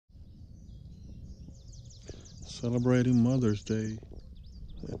Celebrating Mother's Day.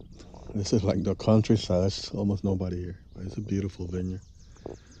 This is like the countryside. There's almost nobody here, but it's a beautiful vineyard.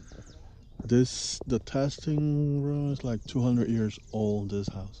 The testing room is like 200 years old, this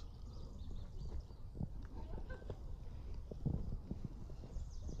house.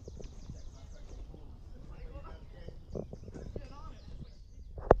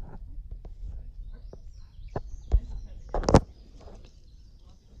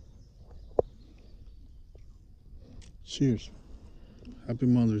 Cheers. Happy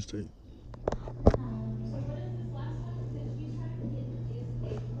Mother's Day.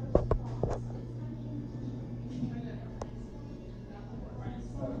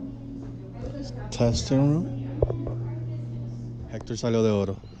 Testing room. Hector salió de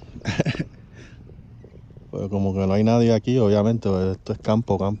oro. Pero como que no hay nadie aquí, obviamente, esto es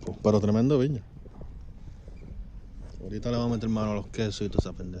campo. Pero tremendo viña. Ahorita le vamos a meter mano a los quesos y toda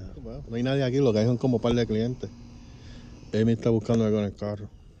esa pendeja. Bueno, no hay nadie aquí, lo que hay son como un par de clientes. Amy está buscando algo en el carro.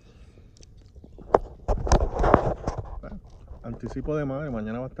 Bueno, anticipo de madre,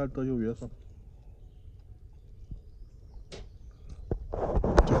 mañana va a estar todo lluvioso.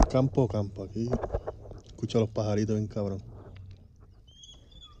 Esto es campo. Aquí escucho a los pajaritos bien cabrón.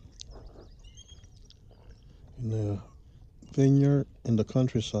 In the vineyard in the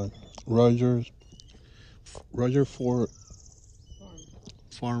countryside. Roger Ford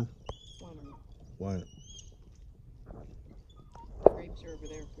Farm. Wine. Grapes are over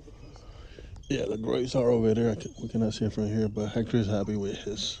there for the trees. Yeah, the grapes are over there. We cannot see it from here, but Hector is happy with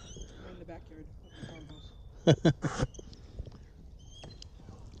his. We're in the backyard of the farmhouse.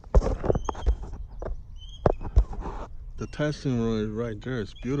 The testing room is right there.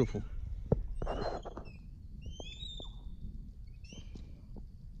 It's beautiful.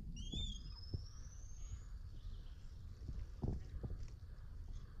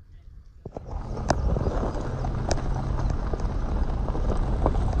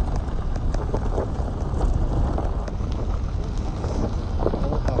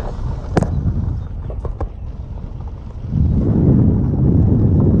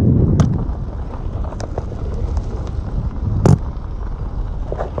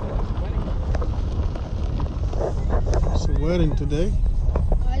 Wedding today.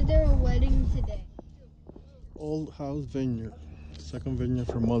 Why is there a wedding today? Old House Vineyard. Second vineyard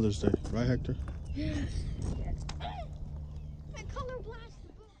for Mother's Day. Right, Hector? Yes. My color blast the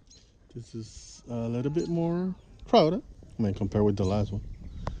book. This is a little bit more crowded. I mean, compared with the last one.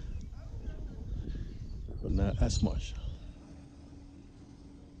 But not as much.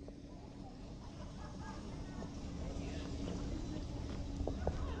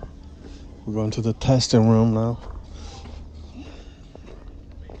 We're going to the testing room now.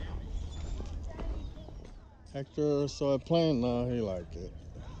 Hector saw a plant, now he liked it.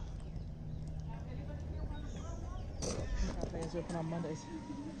 Cafe is open on Mondays.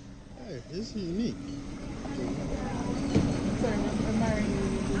 Hey, this is unique. Sorry, I'm admiring you.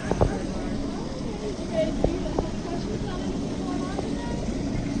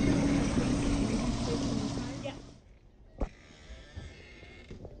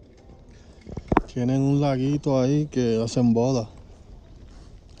 Tienen un laguito ahí que hacen boda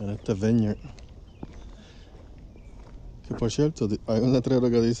en este vineyard. Que por cierto, hay un letrero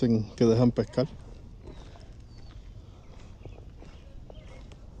que dicen que dejan pescar.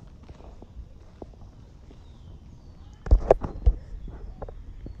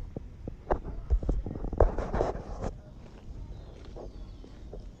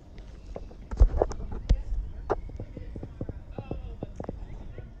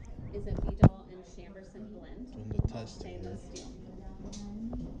 Is a Vidal and Chamberson blend. And the testing. Stainless steel.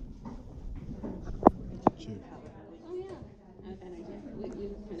 Cheers. Oh yeah. And I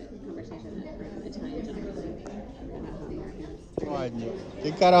did. We had a conversation that for Italian generally about how Americans. ¿Qué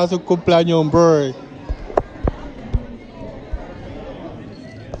carajo es un cumpleaños, hombre?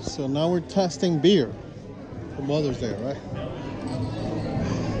 So now we're testing beer for Mother's Day, right?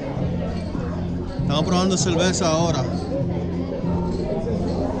 Estamos probando cerveza ahora.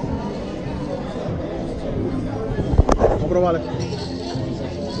 Vamos a probarle.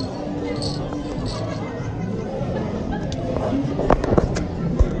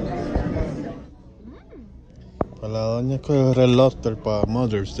 Pues la doña escogió Red Lobster para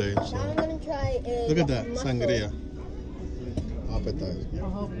Mother's Day. So. I'm gonna try a Look at that, mussel. sangria. Appetizer.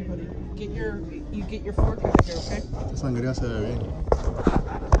 I'll help you, buddy. You get your fork over here, okay? Esta sangría se ve bien.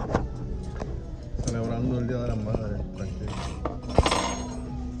 Celebrando el Día de las Madres. Tranquilo.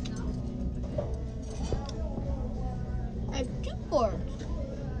 I have 2 forks.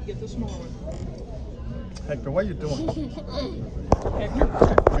 You get the smaller one. Hector, what are you doing? Hector.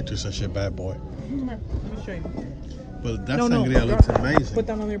 Hector's such a bad boy. Come here, let me show you. But that No, no, sangria looks amazing. Put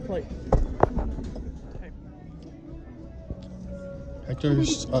that on your plate. Okay.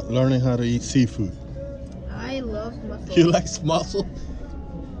 Hector's learning how to eat seafood. I love mussels. You like mussel?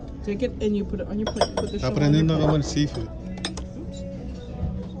 Take it and you put it on your plate. Put the Está shell on your aprendiendo a plate. comer seafood. Oops.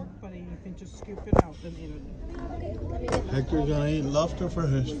 Pork, buddy. You can just scoop it out and eat it. Okay, let me get my Hector's gonna eat lobster for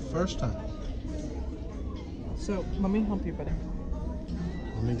his first time. So, let me help you, buddy.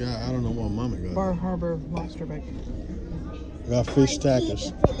 Mommy got, I don't know what mommy got. Bar Harbor lobster bacon. Got fish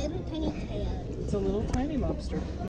stackers. It's a little tiny tail. It's a little tiny lobster.